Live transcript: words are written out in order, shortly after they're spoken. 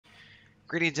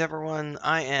Greetings, everyone.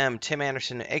 I am Tim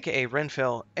Anderson, aka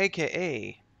Renfail,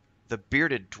 aka the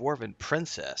Bearded Dwarven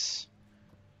Princess,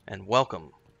 and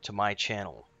welcome to my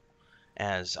channel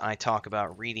as I talk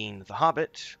about reading The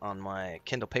Hobbit on my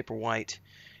Kindle Paperwhite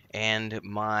and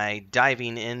my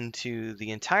diving into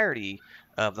the entirety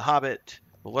of The Hobbit,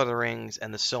 The Lord of the Rings,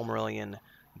 and the Silmarillion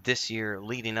this year,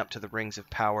 leading up to the Rings of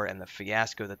Power and the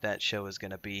fiasco that show is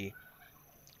going to be.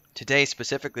 Today,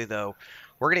 specifically, though,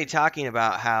 we're going to be talking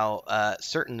about how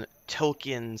certain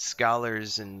Tolkien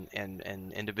scholars and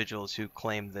individuals who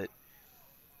claim that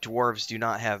dwarves do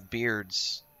not have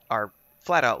beards are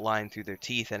flat out lying through their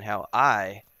teeth, and how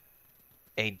I,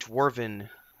 a dwarven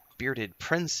bearded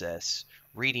princess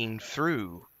reading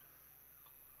through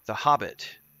The Hobbit,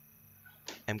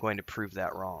 am going to prove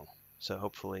that wrong. So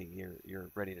hopefully you're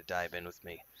ready to dive in with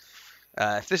me.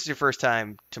 If this is your first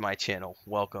time to my channel,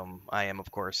 welcome. I am,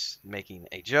 of course, making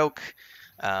a joke,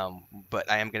 but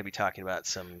I am going to be talking about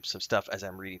some stuff as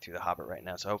I'm reading through The Hobbit right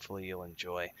now, so hopefully you'll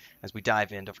enjoy. As we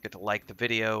dive in, don't forget to like the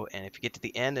video, and if you get to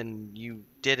the end and you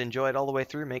did enjoy it all the way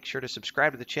through, make sure to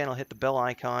subscribe to the channel, hit the bell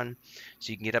icon,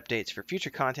 so you can get updates for future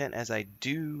content, as I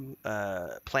do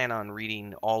plan on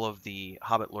reading all of the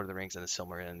Hobbit, Lord of the Rings, and the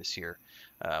Silmarillion this year,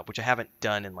 which I haven't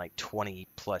done in like 20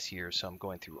 plus years, so I'm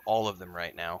going through all of them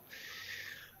right now.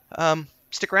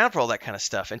 Stick around for all that kind of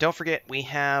stuff. And don't forget, we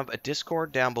have a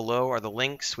Discord down below are the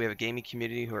links. We have a gaming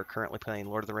community who are currently playing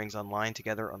Lord of the Rings online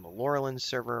together on the Laurelin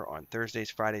server on Thursdays,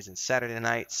 Fridays, and Saturday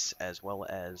nights, as well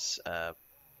as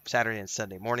Saturday and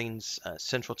Sunday mornings,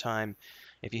 Central Time.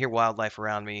 If you hear wildlife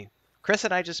around me, Chris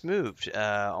and I just moved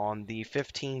on the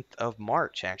 15th of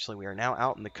March, actually. We are now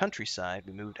out in the countryside.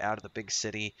 We moved out of the big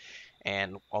city,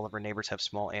 and all of our neighbors have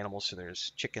small animals, so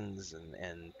there's chickens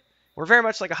and we're very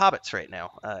much like a hobbits right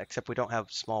now, except we don't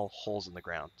have small holes in the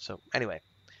ground. So anyway,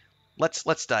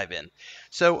 let's dive in.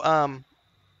 So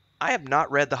I have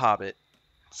not read The Hobbit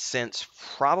since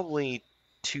probably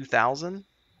 2000.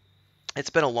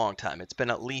 It's been a long time. It's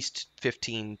been at least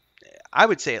 15, I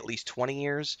would say at least 20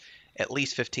 years, at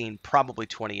least 15, probably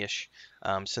 20-ish,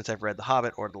 since I've read The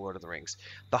Hobbit or The Lord of the Rings.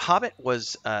 The Hobbit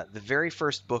was the very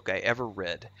first book I ever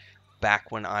read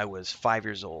back when I was 5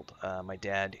 years old. My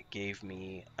dad gave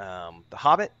me The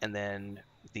Hobbit and then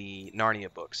the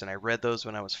Narnia books, and I read those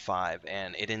when I was 5,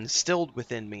 and it instilled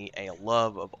within me a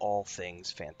love of all things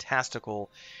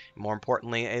fantastical, more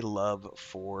importantly, a love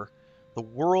for the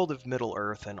world of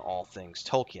Middle-earth and all things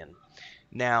Tolkien.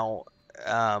 Now,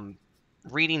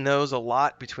 reading those a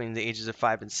lot between the ages of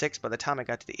 5 and 6, by the time I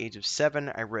got to the age of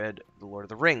 7, I read The Lord of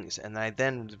the Rings, and I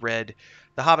then read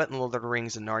The Hobbit and The Lord of the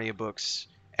Rings and Narnia books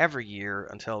every year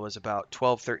until I was about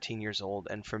 12, 13 years old,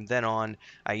 and from then on,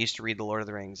 I used to read The Lord of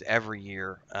the Rings every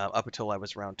year up until I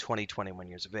was around 20, 21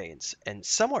 years of age. And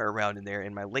somewhere around in there,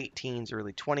 in my late teens,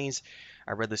 early 20s,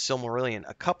 I read the Silmarillion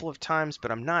a couple of times, but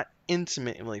I'm not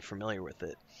intimately familiar with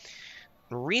it.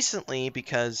 Recently,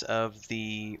 because of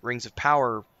the Rings of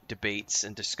Power debates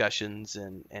and discussions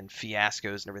and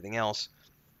fiascos and everything else,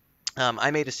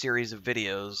 I made a series of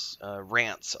videos,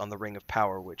 rants on the Ring of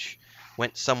Power, which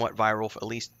went somewhat viral, at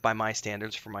least by my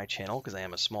standards, for my channel, because I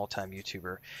am a small-time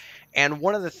YouTuber. And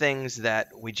one of the things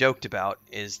that we joked about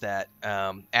is that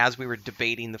as we were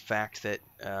debating the fact that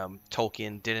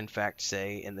Tolkien did in fact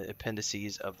say in the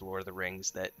appendices of The Lord of the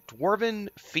Rings that dwarven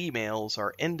females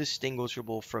are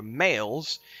indistinguishable from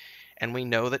males, and we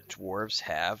know that dwarves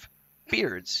have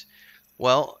beards.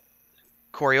 Well,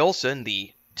 Corey Olsen,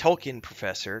 the Tolkien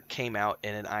Professor, came out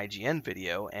in an IGN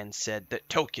video and said that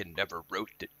Tolkien never wrote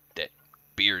that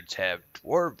beards have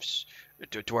dwarves.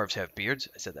 Dwarves have beards.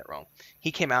 I said that wrong.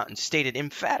 He came out and stated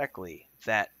emphatically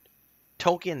that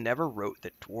Tolkien never wrote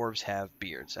that dwarves have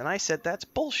beards. And I said that's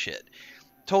bullshit.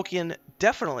 Tolkien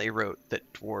definitely wrote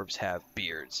that dwarves have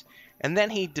beards. And then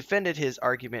he defended his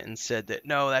argument and said that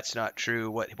no, that's not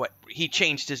true. What he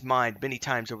changed his mind many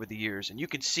times over the years, and you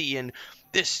can see in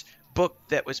this book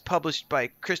that was published by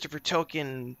Christopher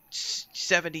Tolkien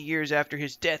 70 years after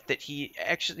his death that he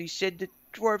actually said that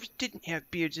dwarves didn't have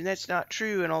beards, and that's not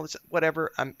true, and all this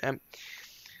whatever.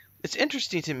 It's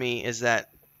interesting to me is that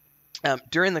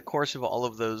during the course of all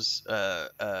of those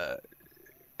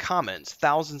comments,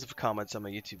 thousands of comments on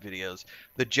my YouTube videos,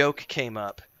 the joke came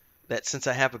up that since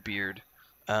I have a beard,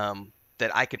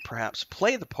 that I could perhaps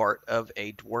play the part of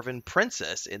a dwarven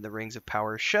princess in the Rings of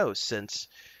Power show, since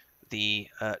the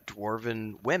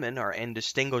dwarven women are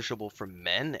indistinguishable from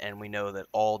men, and we know that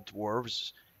all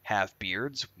dwarves have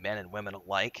beards, men and women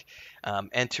alike.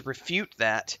 And to refute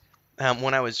that,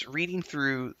 when I was reading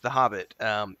through The Hobbit,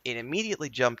 it immediately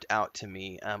jumped out to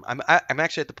me. I'm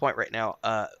actually at the point right now.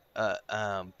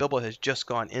 Bilbo has just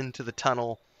gone into the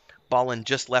tunnel Balin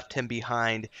just left him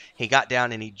behind. He got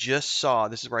down and he just saw,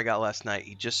 this is where I got last night,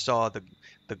 he just saw the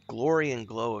glory and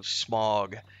glow of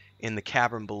Smaug in the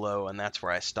cavern below, and that's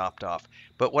where I stopped off.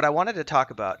 But what I wanted to talk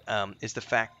about is the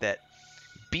fact that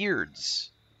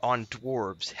beards on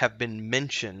dwarves have been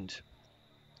mentioned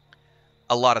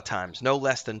a lot of times, no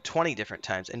less than 20 different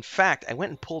times. In fact, I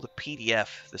went and pulled a PDF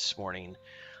this morning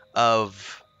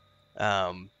of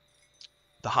The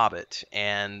Hobbit,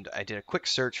 and I did a quick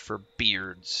search for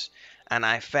beards, and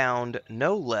I found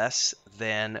no less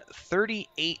than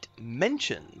 38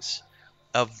 mentions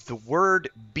of the word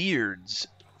beards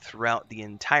throughout the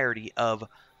entirety of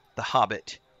the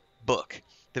Hobbit book.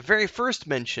 The very first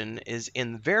mention is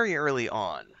in very early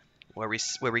on, where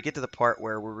we get to the part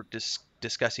where we're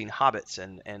discussing hobbits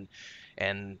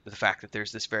and the fact that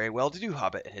there's this very well-to-do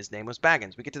hobbit, and his name was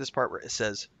Baggins. We get to this part where it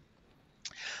says,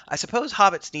 I suppose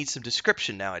hobbits need some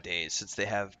description nowadays, since they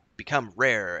have become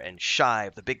rare and shy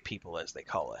of the big people, as they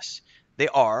call us. They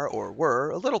are, or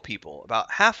were, a little people,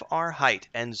 about half our height,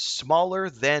 and smaller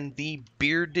than the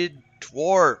bearded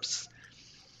dwarves.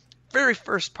 Very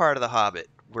first part of The Hobbit,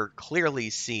 we're clearly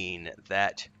seeing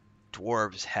that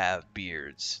dwarves have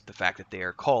beards. The fact that they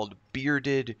are called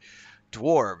bearded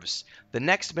dwarves. The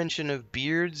next mention of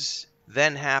beards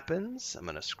then happens. I'm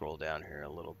going to scroll down here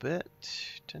a little bit.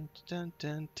 Dun, dun,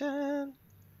 dun, dun.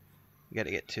 We got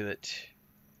to get to it.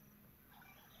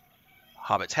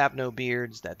 Hobbits have no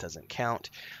beards. That doesn't count.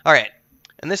 All right.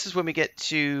 And this is when we get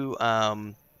to...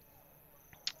 I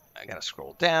got to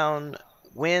scroll down.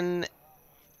 When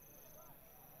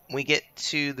we get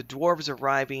to the dwarves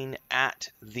arriving at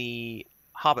the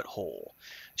Hobbit hole.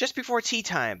 Just before tea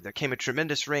time, there came a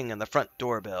tremendous ring on the front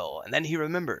doorbell, and then he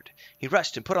remembered. He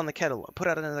rushed and put on the kettle, and put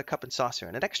out another cup and saucer,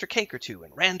 and an extra cake or two,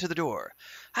 and ran to the door.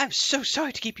 "I'm so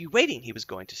sorry to keep you waiting," he was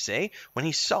going to say, when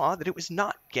he saw that it was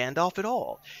not Gandalf at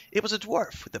all. It was a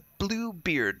dwarf with a blue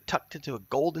beard tucked into a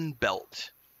golden belt.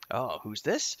 "Oh, who's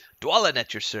this?" "Dwalin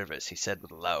at your service," he said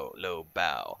with a low, low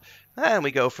bow. And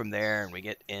we go from there, and we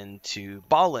get into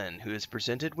Balin, who is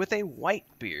presented with a white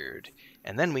beard.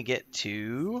 And then we get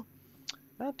to...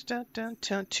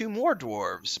 two more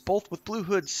dwarves, both with blue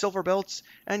hoods, silver belts,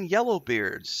 and yellow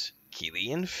beards.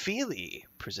 Keely and Feely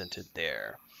presented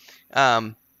there.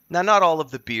 Now, not all of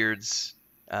the beards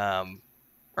are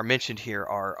mentioned here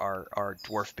are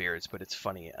dwarf beards, but it's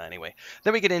funny anyway.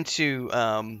 Then we get into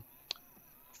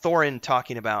Thorin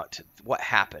talking about what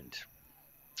happened.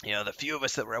 You know, the few of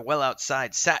us that were well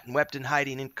outside sat and wept in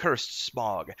hiding and cursed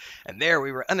Smaug, and there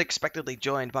we were unexpectedly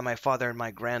joined by my father and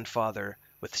my grandfather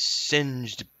with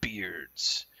singed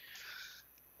beards.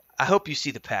 I hope you see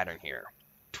the pattern here.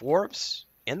 Dwarves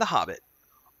in The Hobbit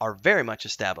are very much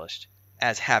established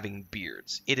as having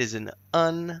beards. It is an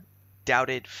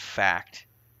undoubted fact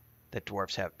that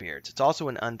dwarves have beards. It's also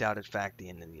an undoubted fact that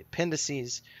in the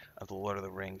appendices of The Lord of the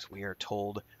Rings, we are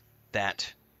told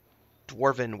that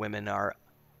dwarven women are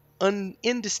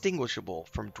indistinguishable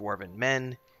from dwarven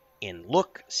men in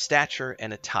look, stature,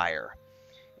 and attire.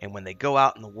 And when they go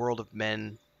out in the world of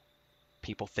men,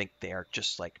 people think they are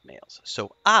just like males.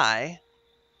 So I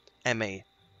am a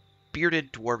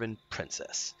bearded dwarven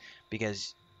princess,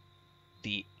 because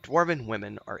the dwarven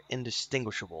women are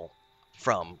indistinguishable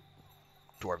from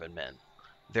dwarven men.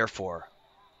 Therefore,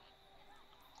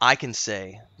 I can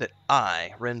say that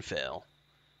I, Renfail,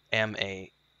 am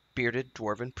a bearded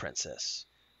dwarven princess,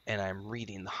 and I'm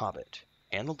reading The Hobbit,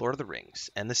 and The Lord of the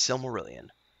Rings, and the Silmarillion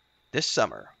this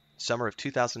summer of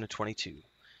 2022,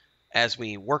 as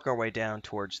we work our way down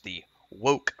towards the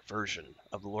woke version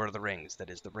of The Lord of the Rings, that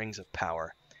is the Rings of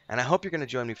Power. And I hope you're going to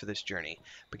join me for this journey,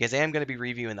 because I am going to be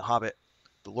reviewing The Hobbit,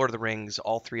 The Lord of the Rings,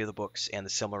 all three of the books, and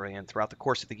the Silmarillion throughout the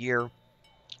course of the year.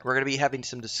 We're going to be having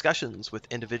some discussions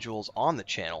with individuals on the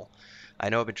channel. I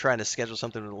know I've been trying to schedule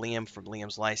something with Liam from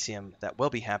Liam's Lyceum. That will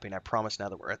be happening, I promise. Now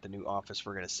that we're at the new office,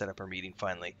 we're going to set up our meeting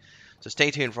finally. So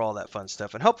stay tuned for all that fun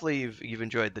stuff. And hopefully you've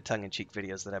enjoyed the tongue-in-cheek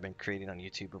videos that I've been creating on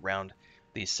YouTube around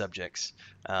these subjects.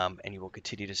 And you will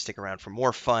continue to stick around for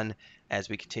more fun as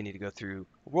we continue to go through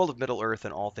the world of Middle-earth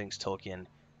and all things Tolkien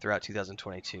throughout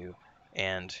 2022.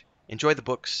 And enjoy the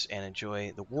books and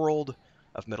enjoy the world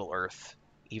of Middle-earth,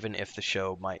 even if the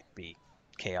show might be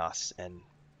chaos and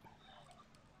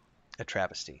a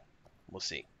travesty. We'll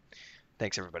see.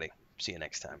 Thanks, everybody. See you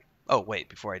next time. Oh, wait,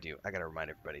 before I do, I gotta remind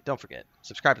everybody, don't forget,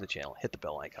 subscribe to the channel, hit the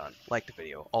bell icon, like the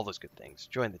video, all those good things.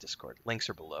 Join the Discord. Links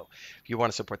are below. If you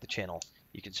want to support the channel,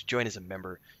 you can join as a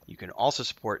member. You can also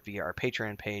support via our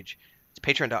Patreon page. It's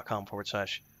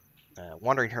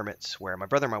patreon.com/Wandering Hermits, where my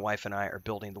brother, my wife, and I are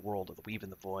building the world of the Weave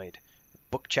and the Void.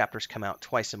 Book chapters come out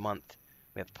twice a month.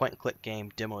 We have the point-and-click game.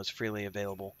 Demo is freely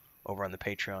available over on the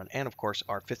Patreon. And, of course,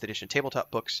 our 5th edition tabletop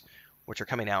books which are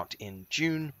coming out in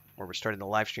June, where we're starting the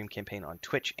live stream campaign on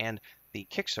Twitch, and the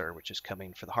Kickstarter, which is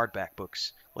coming for the hardback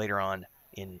books later on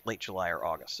in late July or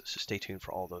August. So stay tuned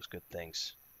for all those good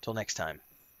things. Till next time,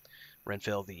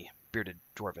 Renfail, the bearded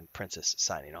Dwarven princess,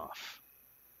 signing off.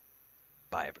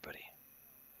 Bye, everybody.